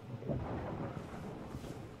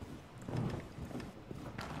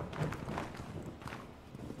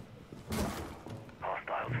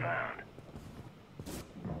 Hostiles found.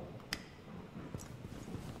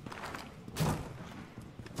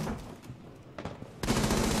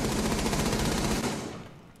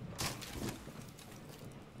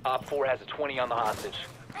 Op 4 has a 20 on the hostage.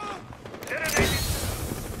 Detonating.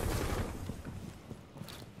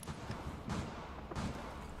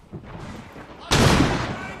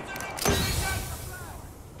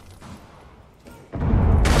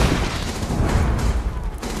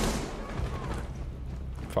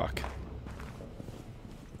 Fuck.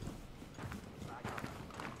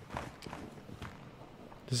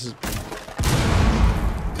 This is...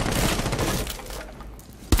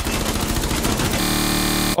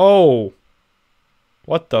 Oh!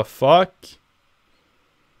 What the fuck?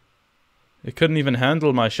 It couldn't even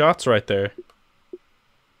handle my shots right there.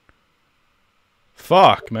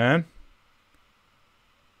 Fuck, man.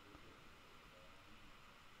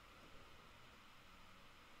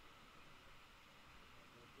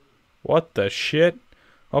 What the shit?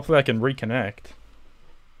 Hopefully I can reconnect.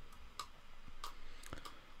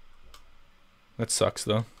 That sucks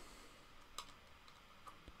though.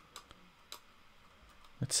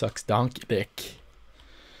 That sucks donkey dick.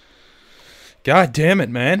 God damn it,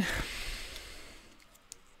 man.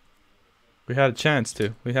 We had a chance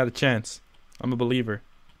to. We had a chance. I'm a believer.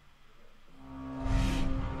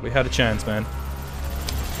 We had a chance, man.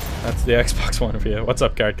 That's the Xbox One for you. What's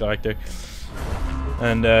up, card collector?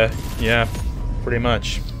 And, yeah, pretty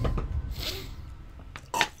much.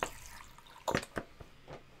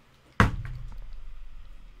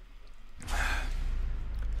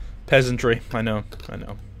 Peasantry. I know. I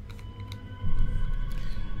know.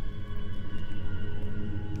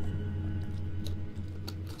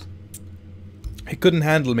 He couldn't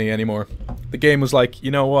handle me anymore. The game was like, you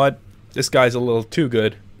know what? This guy's a little too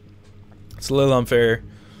good. It's a little unfair.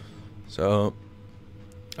 So,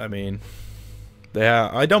 I mean, yeah,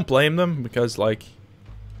 I don't blame them because, like,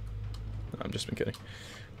 I'm just been kidding.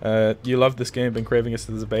 You love this game, been craving it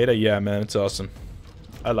since the beta? Yeah, man, it's awesome.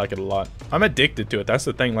 I like it a lot. I'm addicted to it. That's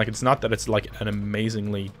the thing. Like, it's not that it's like an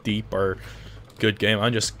amazingly deep or good game.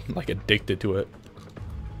 I'm just like addicted to it.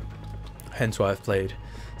 Hence why I've played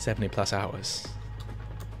 70 plus hours.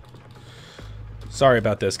 Sorry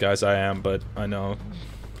about this, guys. I am, but I know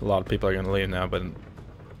a lot of people are gonna leave now. But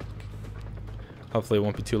hopefully it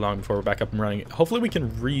won't be too long before we're back up and running. Hopefully we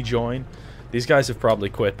can rejoin. These guys have probably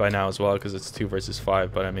quit by now as well because it's 2 versus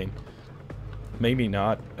 5. But I mean, maybe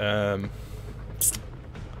not. I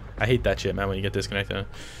hate that shit, man, when you get disconnected.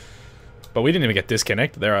 But we didn't even get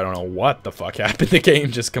disconnected there. I don't know what the fuck happened. The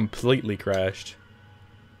game just completely crashed.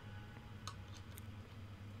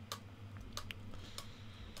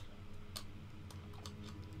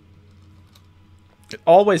 It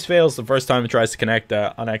always fails the first time it tries to connect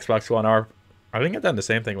on Xbox One. Or I think I've done the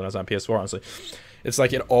same thing when I was on PS4, honestly. It's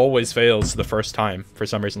like it always fails the first time for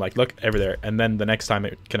some reason. Like, look, over there. And then the next time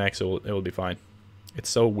it connects, it will be fine.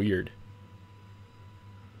 It's so weird.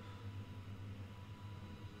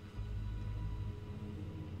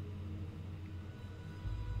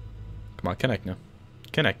 Come on, connect now.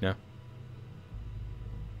 Connect now.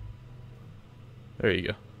 There you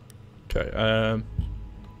go. Okay,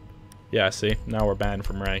 yeah, see? Now we're banned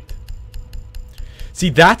from ranked. See,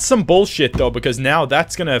 that's some bullshit, though, because now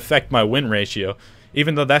that's going to affect my win ratio.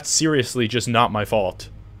 Even though that's seriously just not my fault.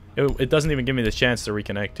 It doesn't even give me the chance to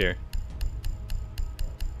reconnect here.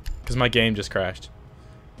 Because my game just crashed.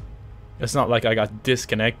 It's not like I got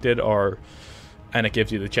disconnected or... and it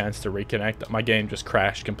gives you the chance to reconnect. My game just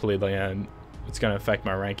crashed completely and it's going to affect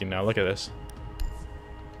my ranking now. Look at this.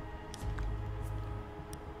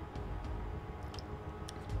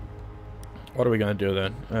 What are we going to do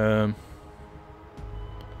then?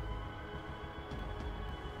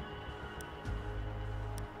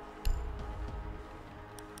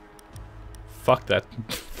 Fuck that.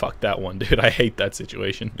 Fuck that one, dude. I hate that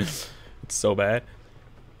situation. It's so bad.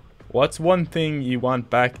 What's one thing you want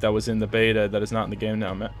back that was in the beta that is not in the game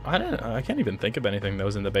now? I can't even think of anything that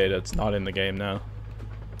was in the beta that's not in the game now.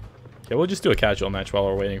 Yeah, we'll just do a casual match while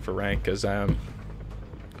we're waiting for rank, because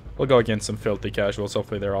we'll go against some filthy casuals.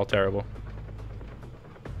 Hopefully they're all terrible.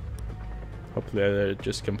 Hopefully they're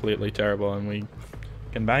just completely terrible and we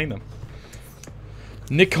can bang them.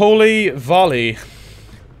 Nicole Volley.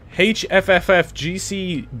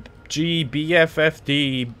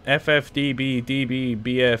 HFFFGCGBFFD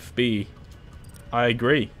FFDBDBBFB. I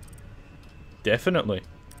agree. Definitely.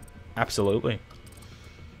 Absolutely.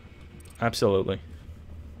 Absolutely.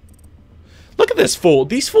 Look at this fool.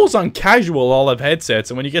 These fools on casual all have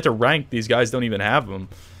headsets, and when you get to rank, these guys don't even have them.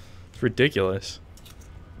 It's ridiculous.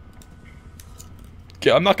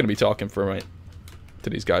 Okay, I'm not going to be talking to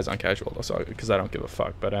these guys on casual, because I don't give a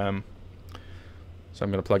fuck. But so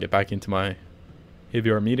I'm going to plug it back into my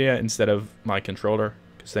AVR media instead of my controller,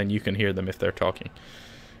 because then you can hear them if they're talking.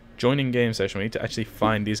 Joining game session. We need to actually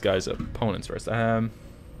find these guys' opponents first.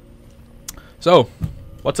 So,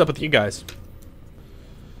 what's up with you guys?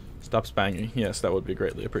 Stop spanging. Yes, that would be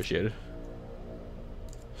greatly appreciated.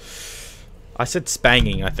 I said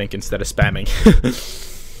spanging, I think, instead of spamming.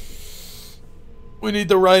 We need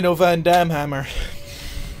the Rhino Van Dam hammer.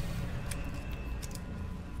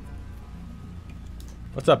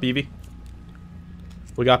 What's up, Evie?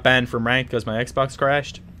 We got banned from rank because my Xbox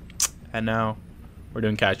crashed. And now we're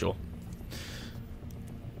doing casual.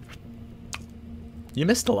 You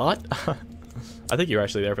missed a lot. I think you were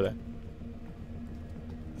actually there for that.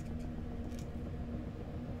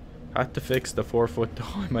 Had to fix the 4-foot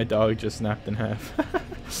toy. My dog just snapped in half.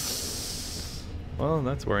 Well,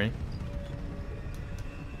 that's worrying.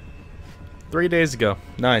 3 days ago.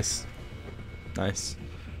 Nice. Nice.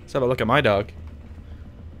 Let's have a look at my dog.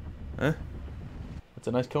 Huh? That's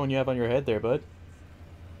a nice cone you have on your head there, bud.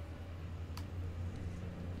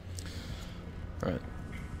 Alright.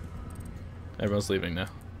 Everyone's leaving now.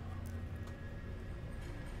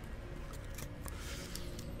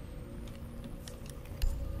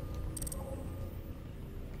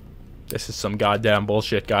 This is some goddamn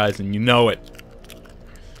bullshit, guys, and you know it.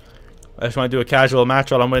 I just want to do a casual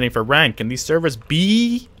match while I'm waiting for rank. Can these servers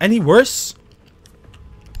be any worse?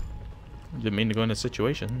 Didn't mean to go into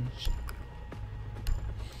situations.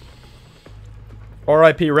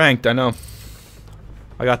 RIP ranked, I know.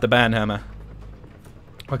 I got the ban hammer.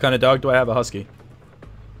 What kind of dog do I have? A husky.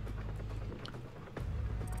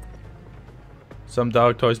 Some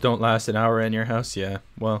dog toys don't last an hour in your house. Yeah,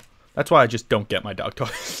 well, that's why I just don't get my dog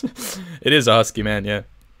toys. It is a husky, man, yeah.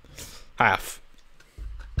 Half.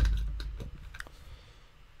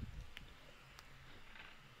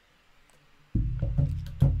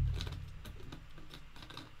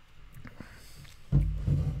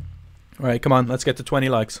 Alright, come on, let's get to 20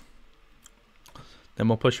 likes. Then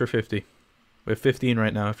we'll push for 50. We have 15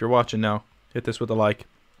 right now. If you're watching now, hit this with a like.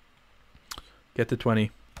 Get to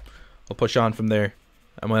 20. We'll push on from there.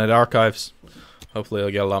 And when it archives, hopefully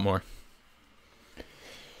I'll get a lot more.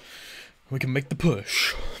 We can make the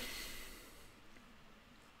push.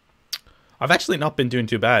 I've actually not been doing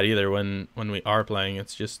too bad either when we are playing.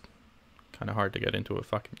 It's just kind of hard to get into a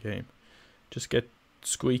fucking game. Just get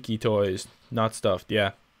squeaky toys, not stuffed.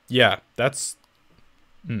 Yeah. Yeah, that's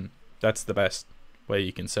the best way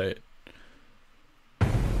you can say it.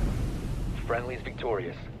 Friendly's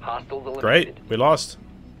victorious. Hostiles eliminated. Great, we lost.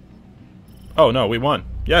 Oh no, we won.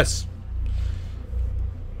 Yes.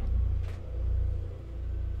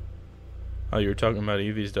 Oh, you were talking about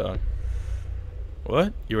Evie's dog.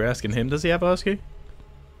 What? You were asking him, does he have a husky?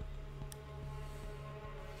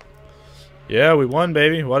 Yeah, we won,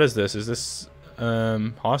 baby. What is this? Is this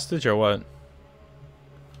hostage or what?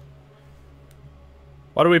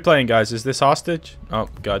 What are we playing, guys? Is this hostage? Oh,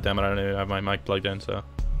 god damn it, I don't even have my mic plugged in, so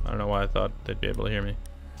I don't know why I thought they'd be able to hear me.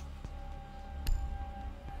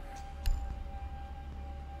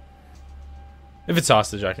 If it's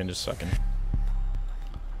hostage, I can just fucking...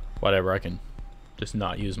 whatever, I can just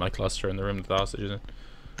not use my cluster in the room that the hostage is in.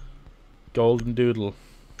 Golden doodle.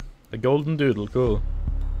 A golden doodle, cool.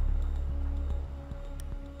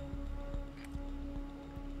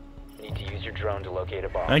 Need to use your drone to locate a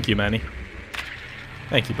bomb. Thank you, Manny.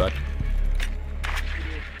 Thank you, bud.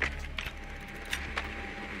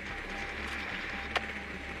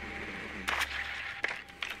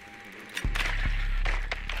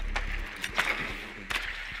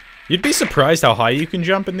 You'd be surprised how high you can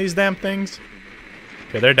jump in these damn things.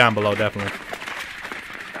 Okay, they're down below, definitely.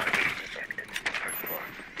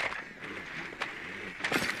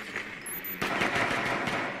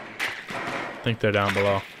 I think they're down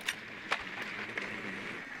below.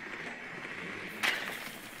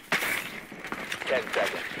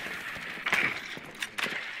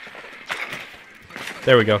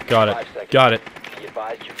 There we go. Got it. Got it. Be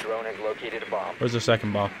advised your drone has located a bomb. Where's the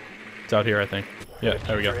second bomb? It's out here, I think. Yeah,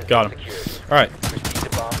 there we go. Got him. Alright.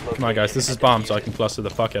 Come on, guys. This is bomb, so I can cluster the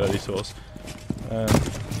fuck out of these fools.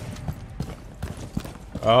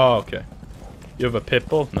 Oh, okay. You have a pit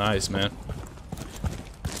bull? Nice, man.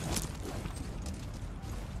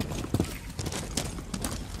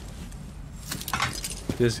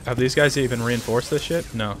 Have these guys even reinforced this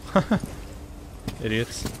shit? No.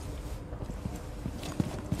 Idiots.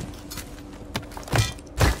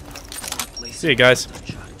 See you guys.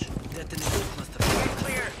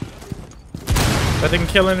 That didn't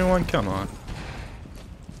kill anyone? Come on.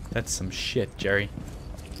 That's some shit, Jerry.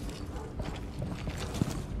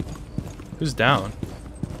 Who's down?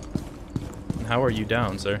 And how are you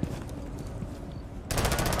down, sir?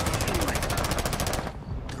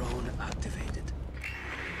 Drone activated.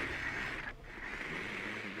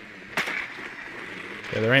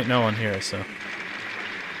 Yeah, there ain't no one here, so.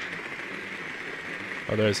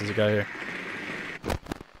 Oh, there's a guy here.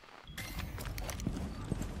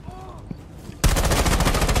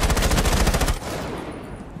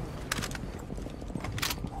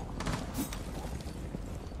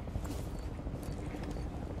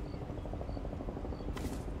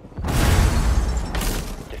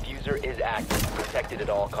 Diffuser is active, protected at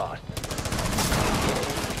all costs.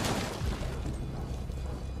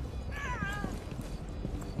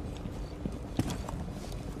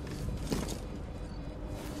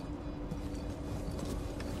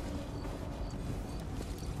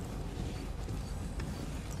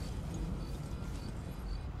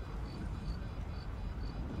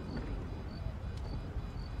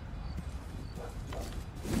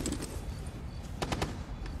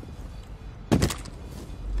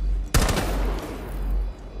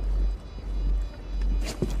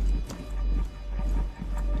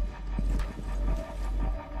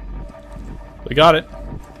 We got it.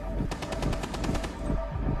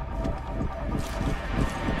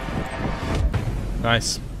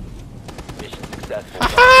 Nice. Mission successful.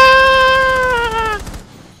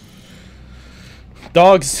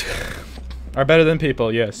 Dogs are better than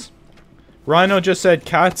people, yes. Rhino just said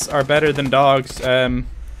cats are better than dogs. I'm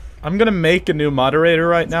gonna make a new moderator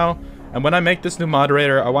right now. And when I make this new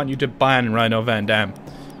moderator, I want you to ban Rhino Van Dam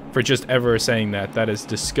for just ever saying that. That is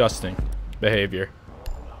disgusting behavior.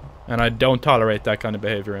 And I don't tolerate that kind of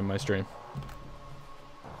behavior in my stream.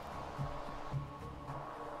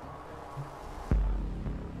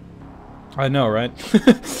 I know, right?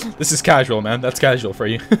 This is casual, man. That's casual for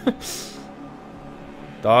you.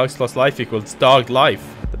 Dogs plus life equals dog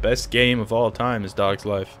life. The best game of all time is Dog's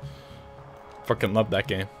Life. Fucking love that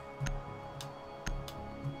game.